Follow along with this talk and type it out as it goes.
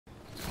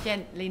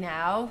Gently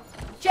now.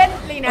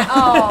 Gently now.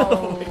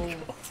 Oh.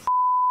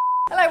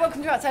 Hello,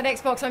 welcome to Outside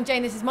Xbox. I'm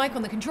Jane, this is Mike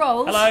on the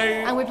controls. Hello.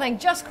 And we're playing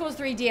Just Cause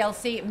 3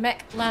 DLC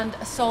Mech Land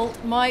Assault.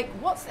 Mike,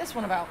 what's this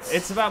one about?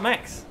 It's about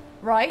mechs.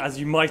 Right. As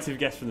you might have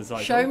guessed from the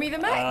title. Show me the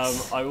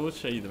mechs. I will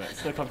show you the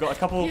mechs. Look, I've got a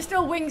couple... You're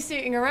still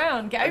wingsuiting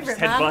around. Get over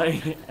it,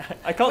 man.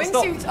 I can't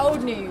stop. Wingsuit's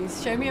old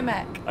news. Show me a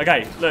mech.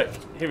 Okay, look.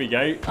 Here we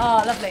go.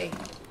 Oh, lovely.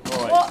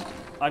 All right.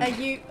 What are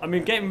you... I'm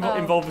getting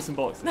involved with some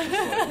boxes.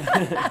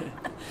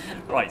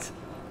 Right.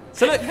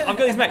 So look, I've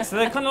got these mechs. So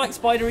they're kind of like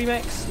spidery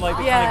mechs. Like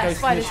the kind of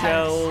Ghost in the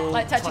Shell.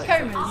 Like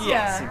Tachicomas.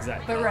 Yes, yeah,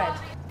 exactly. but red.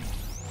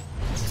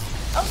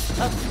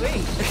 Oh,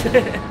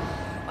 sweet.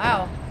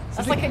 Wow.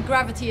 That's like a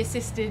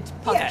gravity-assisted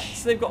punch. Yeah,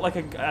 so they've got like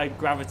a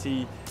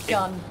gravity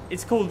gun.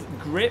 It's called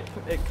grip.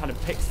 It kind of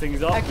picks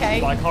things up.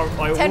 Okay. But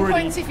 10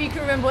 points if you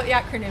can remember what the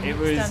acronym It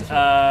was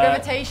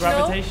stands for.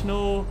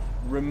 gravitational,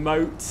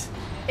 remote,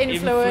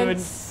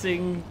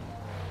 influencing,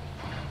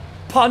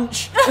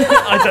 punch.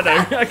 I don't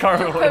know. I can't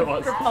remember what it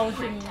was.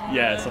 Propulsion.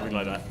 Yeah, something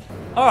like that.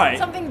 All right.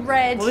 Something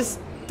red. Well, this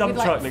dump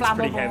with, truck like, looks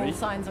pretty flammable heavy.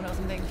 signs on it or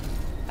something.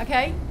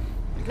 Okay.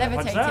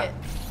 Levitate that? it.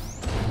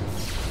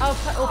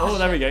 Oh,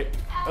 there we go.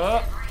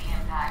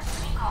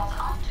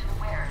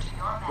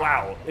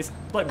 Wow, it's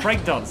like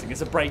breakdancing.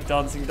 It's a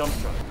breakdancing dump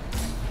truck.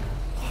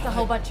 It's a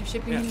whole bunch of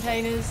shipping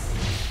containers.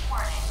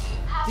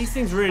 These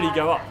things really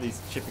go up,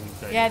 these shipping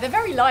containers. Yeah, they're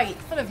very light,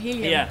 full of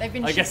helium. Yeah, They've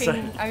been I guess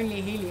shipping so.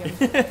 only helium.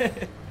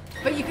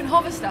 But you can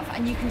hover stuff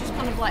and you can just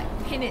kind of like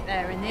pin it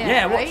there in the air,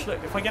 Yeah, right? watch,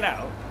 look, if I get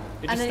out,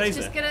 it just and then stays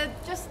it's just there.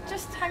 gonna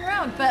just hang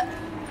around. But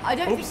I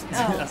don't Oops, think.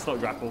 Oh. that's not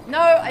grapple. No,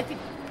 I think.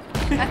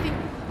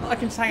 I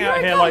can just hang You're out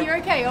okay, here like. you're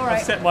okay, all right.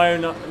 I've set my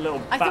own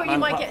little. I thought you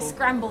might get platform.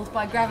 scrambled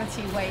by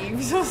gravity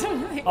waves or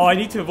something. Oh, I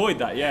need to avoid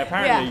that. Yeah,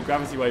 apparently Yeah.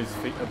 gravity waves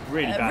are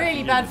really bad.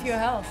 Really bad for your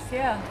health.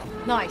 Yeah.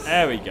 Nice.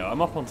 There we go.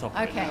 I'm up on top.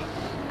 Of Okay. It.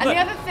 And Look,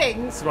 the other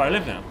thing. this is where I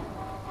live now.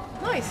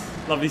 Nice.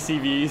 Lovely sea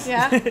views.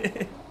 Yeah.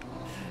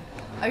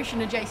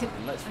 Ocean adjacent.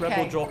 Let's okay.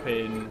 rebel drop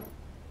in.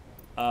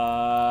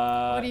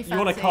 What do you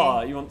want a fancy?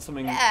 car? You want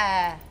something?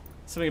 Yeah.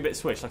 Something a bit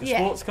swish, like a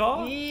sports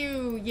car?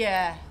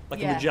 Yeah. Like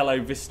yeah. a Mugello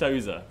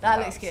Vistosa. That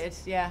perhaps. looks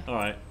good. Yeah. All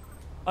right.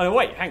 Oh no,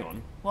 wait, hang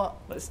on. What?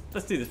 Let's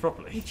do this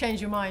properly. You've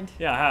changed your mind.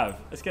 Yeah, I have.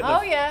 Let's get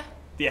Oh yeah.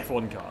 the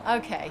F1 car.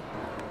 Okay.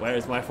 Where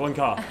is my F1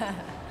 car?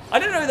 I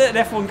don't know that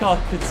an F1 car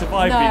could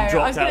survive being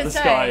dropped out of the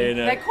sky.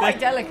 They're quite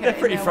delicate. They're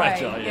pretty in their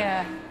fragile. way.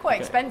 Yeah.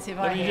 Quite expensive.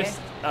 Let I me hear. just.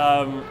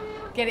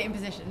 Get it in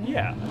position.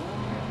 Yeah.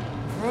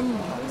 Vroom.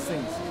 Those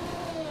things.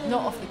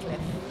 Not off the cliff.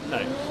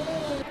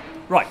 No.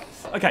 Right.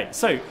 Okay.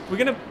 So we're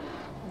gonna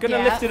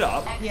lift it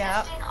up.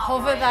 Yeah.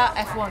 Hover that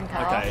F1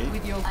 car Okay.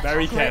 with your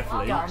very grip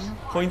carefully. gun.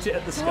 Point it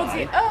at the Towards sky.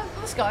 it. Oh,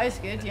 the sky is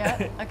good.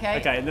 Yeah. Okay.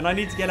 Okay, and then I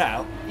need to get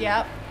out.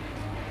 Yeah.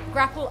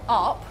 Grapple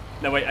up.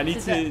 No, wait. I need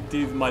to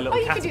do my little. Oh,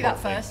 you can catapult do that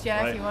thing, first.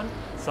 Yeah, right? if you want.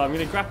 So I'm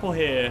gonna grapple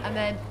here. And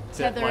then to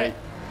tether my- it.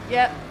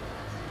 Yep.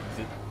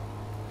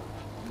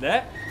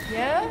 There.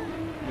 Yeah.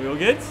 We all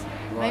good?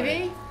 Right.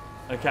 Maybe.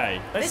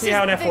 Okay. Let's This see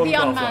how an is F1 the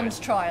car unmanned flies.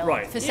 trial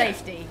Right. for yeah.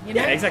 safety. You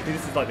know. Yeah, exactly.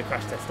 This is like the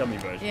crash test dummy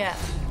version. Yeah.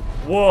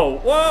 Whoa,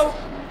 whoa.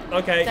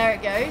 Okay. There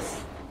it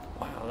goes.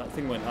 Wow, that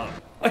thing went up.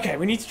 Okay,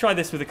 we need to try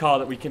this with a car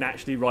that we can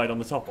actually ride on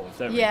the top of,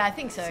 don't we? Yeah, I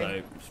think so.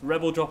 So, just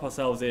rebel drop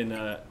ourselves in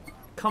a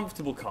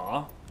comfortable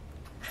car.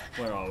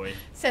 Where are we?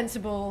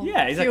 Sensible.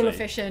 Yeah, exactly. Fuel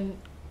efficient.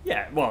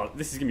 Yeah, well,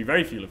 this is going to be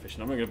very fuel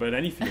efficient. I'm not going to burn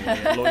any fuel when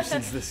it launches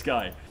into the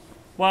sky.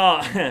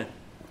 Well,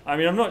 I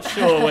mean, I'm not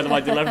sure whether my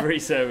delivery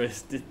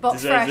service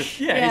deserves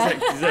fresh,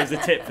 exactly, deserves a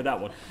tip for that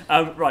one.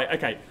 Right,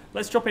 okay,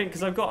 let's drop in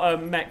because I've got a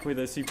mech with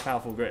a super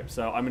powerful grip,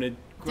 so I'm going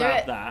to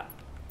grab that,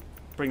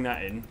 bring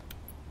that in.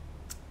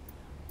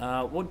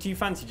 What do you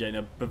fancy, Jane?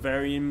 A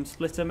Bavarian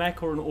splitter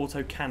mech or an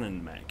auto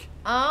cannon mech?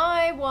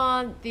 I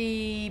want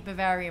the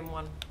Bavarian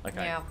one.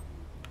 Okay. Yeah.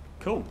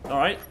 Cool. All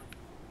right,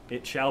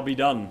 it shall be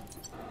done.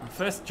 The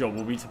first job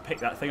will be to pick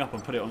that thing up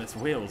and put it on its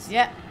wheels.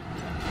 Yeah.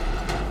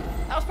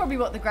 That was probably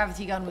what the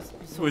gravity gun was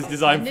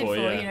designed intended for,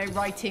 yeah. You know,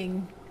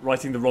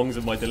 righting the wrongs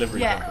of my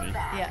delivery company.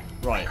 Yeah.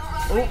 Right.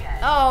 Oh,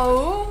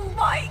 Oh,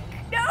 Mike!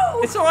 No!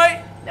 it's all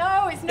right.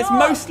 No, it's not. It's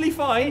mostly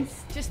fine.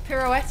 It's just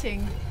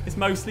pirouetting. It's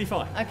mostly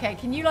fine. Okay,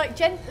 can you like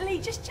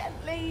just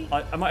gently?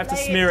 I might have to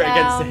lay smear it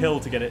against the down? hill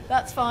to get it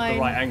That's fine.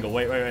 the right angle.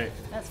 Wait.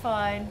 That's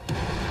fine.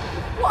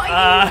 What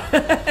are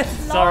you?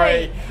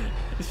 Sorry.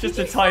 It's just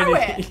Did a you throw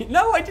tiny. it?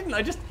 No, I didn't.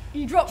 I just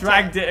You dropped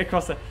dragged it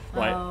across the.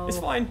 Right. Oh. It's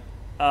fine.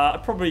 I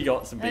probably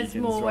got some There's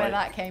beacons. more right. where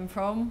that came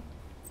from.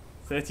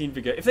 13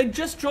 figure. If they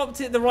just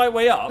dropped it the right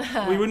way up,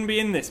 we wouldn't be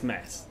in this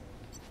mess.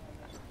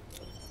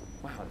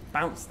 Wow, it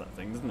bounced that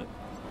thing, doesn't it?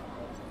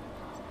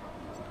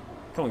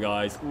 Come on,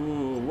 guys.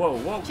 Ooh,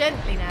 whoa.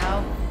 Gently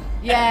now.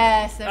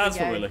 Yes, there That's we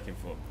go. what we're looking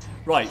for.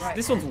 Right,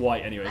 this one's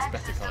white anyway, it's a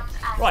better colour.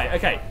 Right,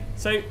 okay,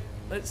 so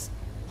let's...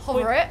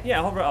 Hover it.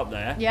 Yeah, hover it up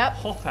there. Yep.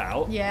 Hop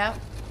out. Yeah.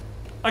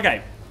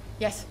 Okay,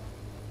 Yes.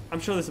 I'm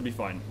sure this will be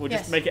fine. We'll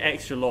Yes. just make it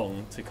extra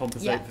long to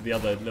compensate for the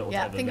other little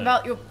Yeah. tether Think there.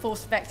 about your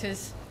force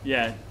vectors,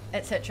 Yeah.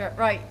 etc.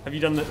 Right. Have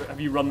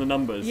you run the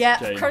numbers, Yeah.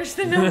 Jane? Crunch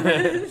the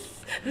numbers.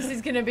 This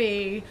is going to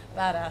be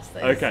badass.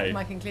 That is Okay.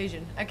 my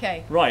conclusion.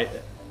 Okay. Right.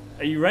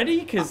 Are you ready?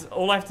 Because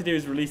all I have to do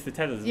is release the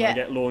tethers and I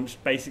get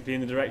launched basically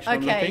in the direction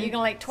I'm looking. Okay, you're going to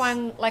like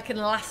twang like an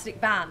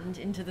elastic band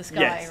into the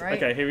sky, yes.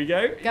 right? Okay, here we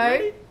go. Go.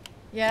 Ready?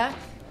 Yeah.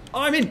 Oh,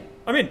 I'm in.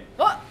 I'm in.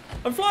 What?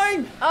 I'm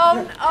flying.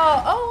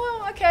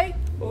 Oh, okay.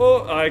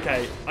 Oh,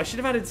 okay. I should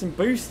have added some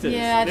boosters.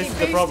 Yeah, I this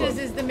think is the problem.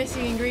 boosters is the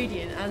missing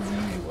ingredient,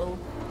 as usual.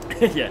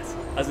 Yes,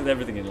 as with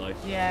everything in life.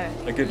 Yeah.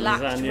 A good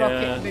lacked lasagna.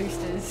 rocket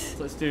boosters.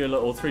 So let's do a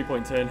little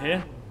 3-point turn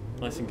here.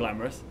 Nice and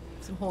glamorous.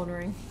 Some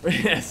hornering.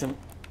 Yeah, some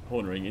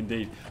hornering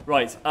indeed.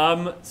 Right,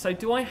 so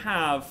do I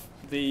have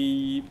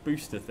the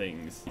booster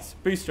things?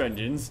 Booster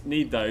engines,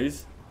 need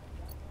those.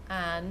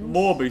 And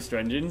more booster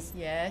engines.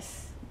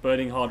 Yes.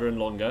 Burning harder and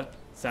longer.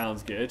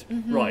 Sounds good.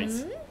 Right.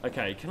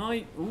 Okay, can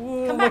I...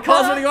 Ooh, Come my back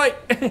car's up. really light.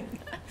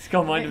 It's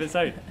got a mind of its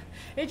own.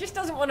 It just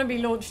doesn't want to be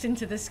launched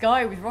into the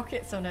sky with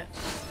rockets on it.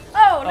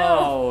 Oh, no.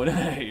 Oh,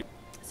 no.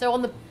 So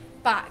on the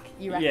back,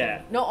 you reckon?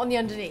 Yeah. Not on the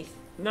underneath?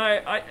 No,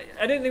 I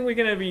don't think we're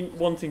going to be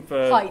wanting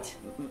for... Height.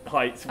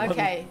 Once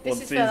Okay,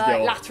 this is these for go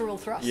like up. lateral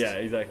thrust. Yeah,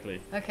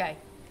 exactly. Okay.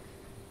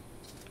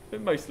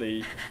 But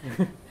mostly...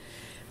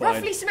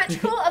 Roughly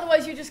symmetrical,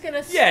 otherwise you're just going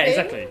to spin. Yeah,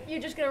 exactly.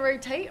 You're just going to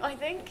rotate, I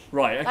think.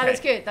 Right, okay. That looks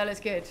good, that looks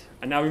good.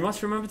 And now we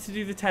must remember to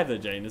do the tether,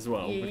 Jane, as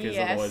well, because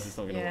otherwise it's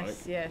not going to work.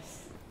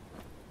 Yes.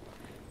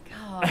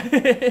 God.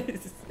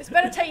 It's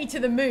better take you to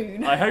the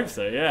moon. I hope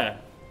so, yeah.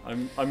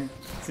 I'm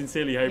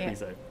sincerely hoping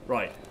so.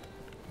 Right.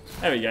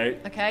 There we go.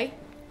 Okay.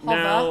 Hover.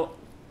 Now...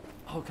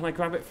 Oh, can I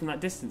grab it from that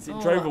distance? It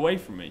drove away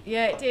from me.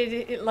 Yeah, it did.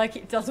 It like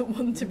it doesn't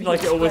want to be Like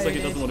exploded. it almost like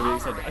it doesn't want to be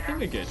extended. I think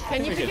we're good.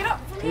 Can you pick it up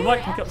from We here?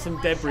 might pick up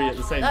some debris at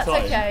the same time.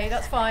 That's okay,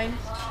 that's fine.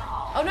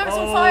 Oh no, it's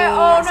on fire!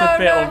 Oh it's no, a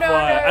bit no, on no,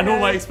 fire. no, And all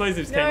no. my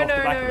explosives came off the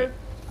back of it.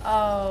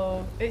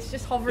 Oh, it's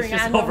just hovering It's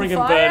just and hovering on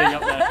and fire. burning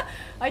up there.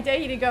 I dare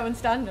you to go and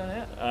stand on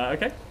it.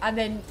 Okay. And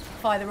then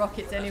fire the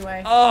rockets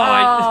anyway.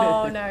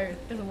 Oh, no,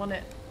 doesn't want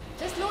it.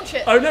 Just launch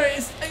it. Oh no,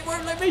 it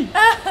won't let me.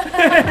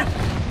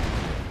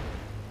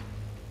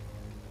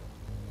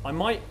 I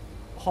might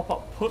hop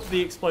up, put the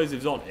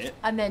explosives on it,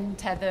 and then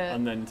tether.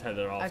 and then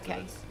tether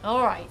afterwards. Okay.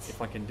 All right.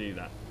 If I can do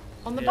that.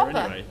 On the Here, bumper.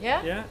 anyway.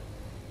 Yeah. Yeah.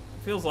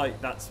 Feels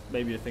like that's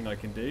maybe a thing I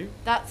can do.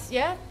 That's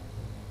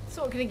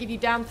sort of going to give you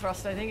down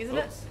thrust, I think, isn't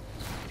Oops.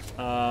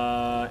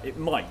 It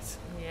might. it?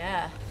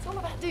 Yeah. It's all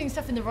about doing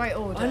stuff in the right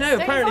order. I know, Don't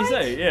you apparently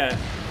so, find? yeah.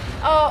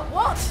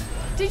 What?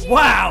 Did you?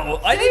 Wow,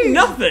 I did Dude.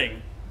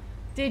 nothing.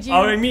 Did you?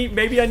 Oh, I mean,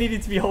 maybe I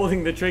needed to be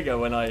holding the trigger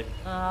when I...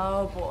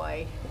 Oh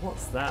boy.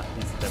 What's that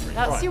piece of debris?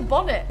 That's Right. your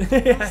bonnet.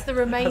 That's the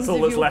remains That's all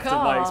of that's your left car.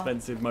 of my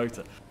expensive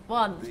motor.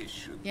 One.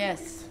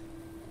 Yes.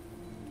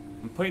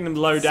 I'm putting them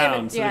low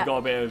down so yeah. they've got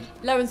a bit of...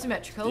 Low and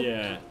symmetrical.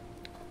 Yeah.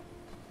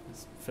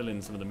 Let's fill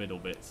in some of the middle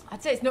bits.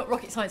 I'd say it's not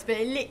rocket science, but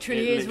it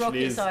literally is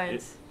rocket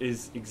science. It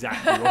is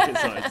exactly rocket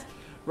science.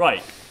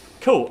 Right.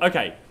 Cool.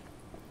 Okay.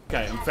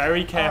 Okay, I'm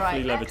very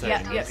carefully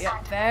levitating this.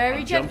 Yep. Very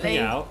I'm gently. jumping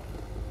out.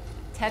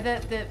 Tether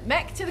the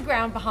mech to the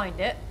ground behind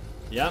it.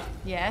 Yeah.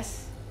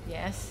 Yes.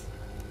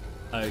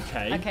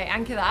 Okay. Okay,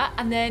 anchor that,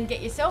 and then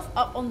get yourself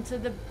up onto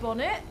the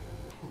bonnet.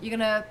 You're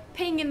gonna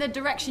ping in the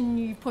direction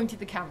you pointed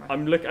the camera.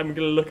 I'm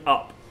gonna look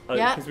up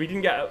because we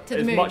didn't get To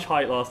the as moon. much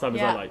height last time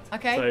as I liked.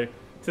 Okay. So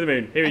to the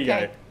moon. Here we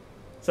Okay. go.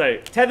 So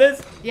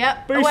tethers.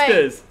 Yep.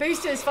 Boosters. Away.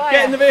 Boosters. Fire.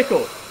 Get in the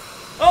vehicle.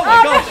 Oh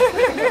my gosh.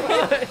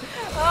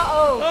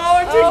 Uh-oh. Oh,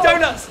 I'm doing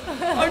donuts.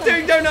 I'm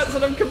doing donuts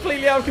and I'm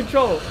completely out of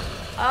control.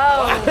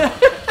 Oh.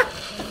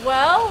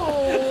 Well.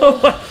 Oh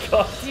my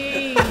gosh.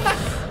 Jeez.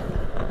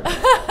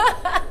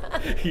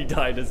 He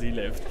died as he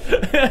lived.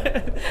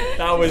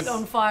 That was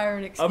on fire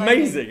and exploding.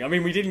 amazing. I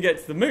mean, we didn't get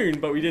to the moon,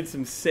 but we did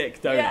some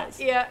sick donuts.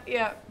 Yeah.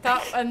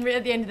 And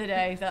at the end of the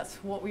day, that's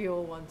what we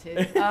all wanted.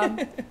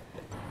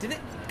 Did it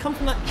come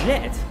from that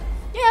jet?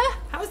 Yeah.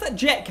 How is that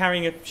jet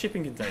carrying a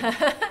shipping container?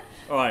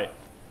 All right.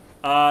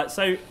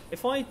 So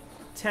if I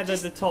tether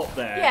the top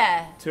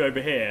there to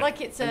over here,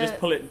 Like it's and just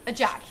pull it a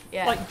jack.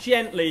 Yeah. like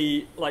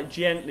gently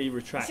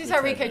retract. This is the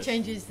how Rico tethers.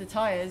 changes the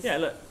tyres. Yeah,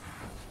 look.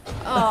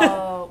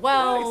 Oh,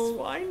 well. It's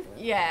fine.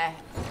 Yeah.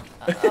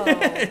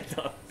 It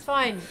does. It's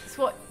fine.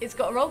 It's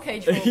got a roll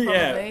cage for, probably.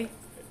 Yeah.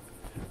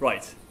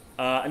 Right.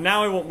 And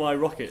now I want my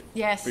rocket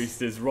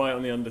boosters right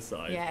on the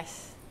underside.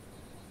 Yes.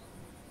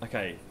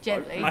 Okay.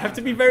 Gently. I have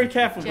to be very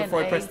careful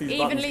before I press these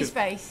buttons. Evenly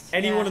spaced.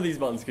 Any one of these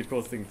buttons could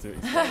cause things to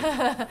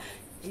explode.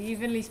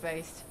 Evenly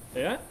spaced.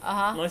 Yeah?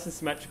 Nice and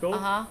symmetrical.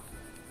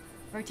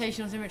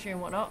 Rotational symmetry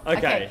and whatnot.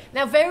 Okay.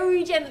 Now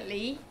very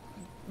gently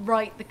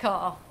right the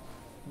car.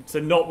 So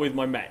not with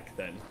my mech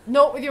then?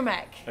 Not with your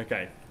mech.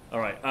 Okay.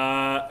 Alright.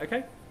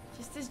 Okay.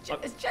 Just as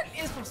gently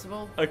as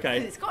possible. Okay.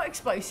 Because it's got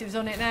explosives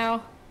on it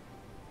now.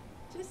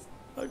 Just...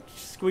 I'm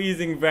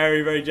squeezing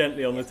very, very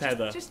gently on the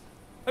tether.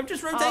 I'm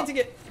just rotating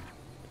it.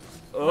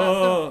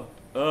 Oh.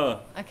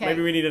 Okay.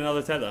 Maybe we need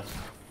another tether.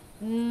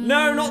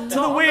 No, not to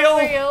the on wheel.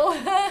 The wheel.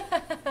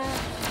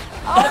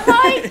 Oh,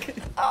 Mike!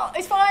 Oh,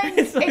 it's fine.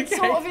 It's okay. It's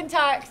sort of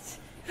intact.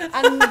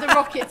 And the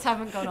rockets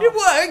haven't gone off. It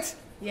worked!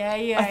 Yeah.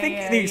 I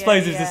think the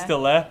explosives are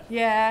still there.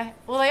 Yeah.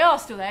 Well, they are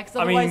still there, because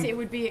otherwise it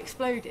would be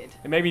exploded.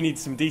 It maybe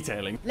needs some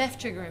detailing. Left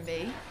trigger and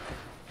B.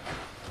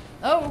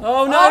 Oh.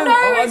 Oh no! Oh, no!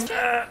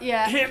 I'm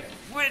yeah. hit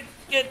with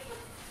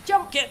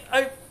Jump. Get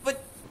over.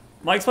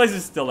 My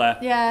explosive's still there.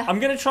 Yeah.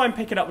 I'm going to try and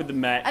pick it up with the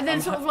mech. And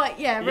then sort of like,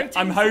 rotate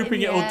I'm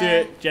hoping it'll do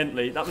it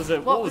gently. That was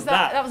a... What was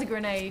that? That was a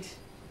grenade.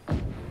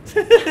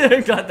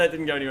 I'm glad that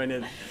didn't go anywhere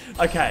near.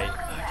 Okay.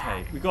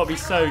 We've got to be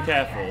so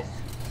careful. It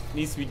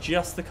needs to be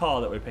just the car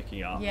that we're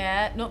picking up.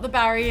 Yeah, not the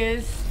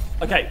barriers.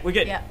 Okay, we're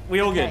good. Yeah.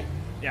 We're all good.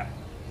 Yeah.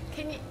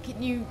 Can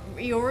you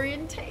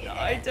reorientate?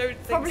 I don't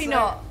think Probably so.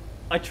 not.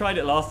 I tried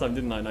it last time,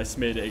 didn't I? And I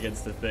smeared it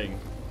against the thing.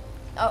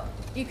 Oh,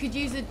 you could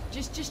use it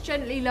just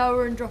gently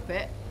lower and drop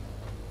it.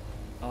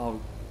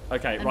 Oh,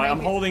 okay. And right, I'm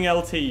maybe holding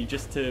LT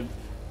just to...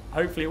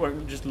 Hopefully it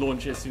won't just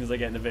launch it as soon as I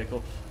get in the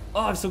vehicle.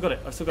 Oh, I've still got it.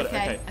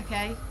 Okay.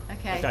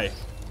 Okay.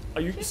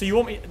 Are you? So you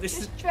want me?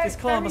 This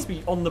car must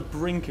be on the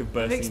brink of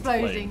bursting into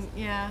exploding. flames.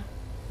 Yeah.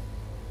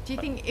 Do you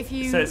think if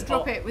you says,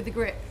 drop it with the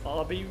grip?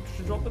 RB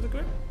to drop with the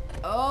grip?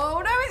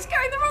 Oh no, it's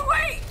going the wrong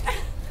way.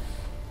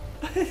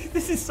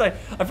 This is so...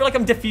 I feel like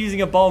I'm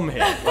defusing a bomb here.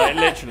 Like,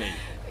 literally.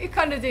 You're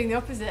kind of doing the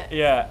opposite.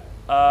 Yeah.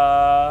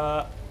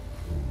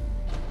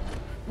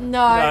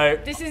 No.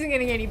 This isn't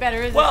getting any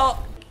better, is it?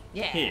 Well,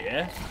 yeah.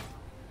 Here.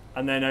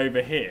 And then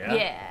over here.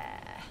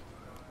 Yeah.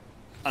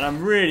 And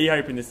I'm really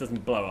hoping this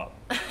doesn't blow up.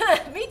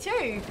 Me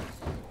too.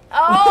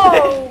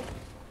 Oh,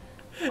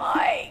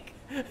 Mike.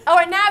 Oh,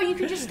 and now you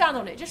can just stand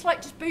on it. Just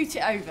boot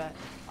it over.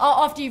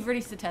 After you've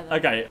released the tether.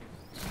 Okay.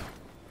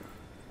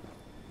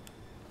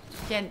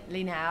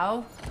 Gently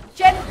now.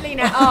 Gently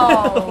now.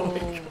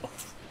 Oh.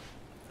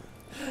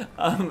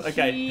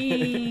 Okay.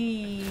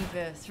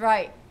 Jeebus.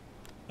 Right.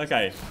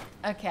 Okay.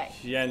 Okay.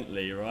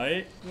 Gently,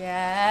 right?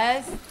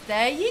 Yes.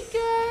 There you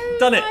go.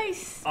 Done it.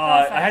 Nice.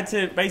 I had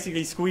to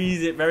basically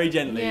squeeze it very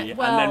gently and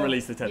then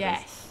release the tethers.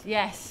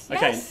 Yes.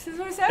 Okay. Yes, that's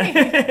what I'm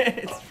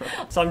saying.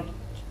 So I'm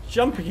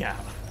jumping out.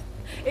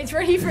 It's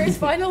ready for its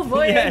final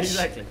voyage. Yeah,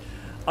 exactly.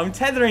 I'm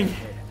tethering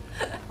here.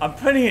 I'm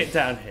putting it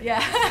down here.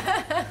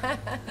 Yeah.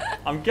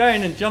 I'm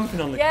going and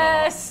jumping on the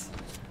car.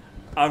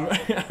 I'm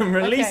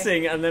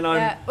releasing and then I'm...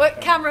 Yeah.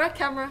 Wait,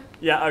 camera.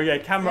 Yeah, okay,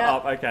 camera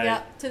up, okay.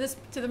 Yeah,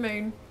 to the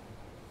moon.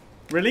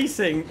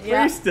 Releasing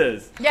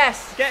boosters.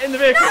 Yes. Get in the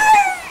vehicle. No!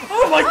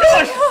 Oh my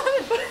gosh!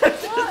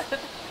 What?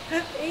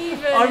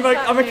 Even.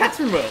 I'm a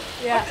catherine wheel.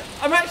 Yeah.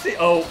 I'm actually...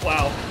 Oh,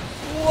 wow.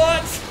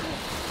 What?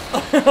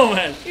 Oh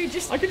man.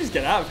 I could just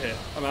get out of here.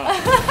 I'm out.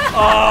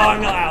 Oh,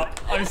 I'm not out.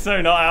 I'm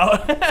so not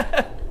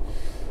out.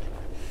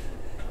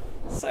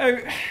 So...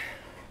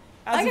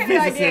 As a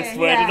physicist,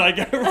 where did I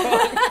go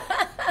wrong?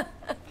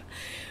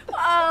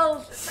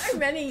 Well, so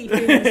many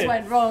things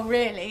went wrong,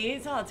 really.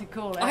 It's hard to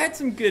call it. I had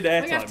some good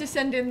airtime. We have to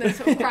send in the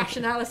sort of crash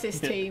analysis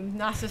team,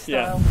 NASA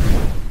style.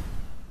 Yeah.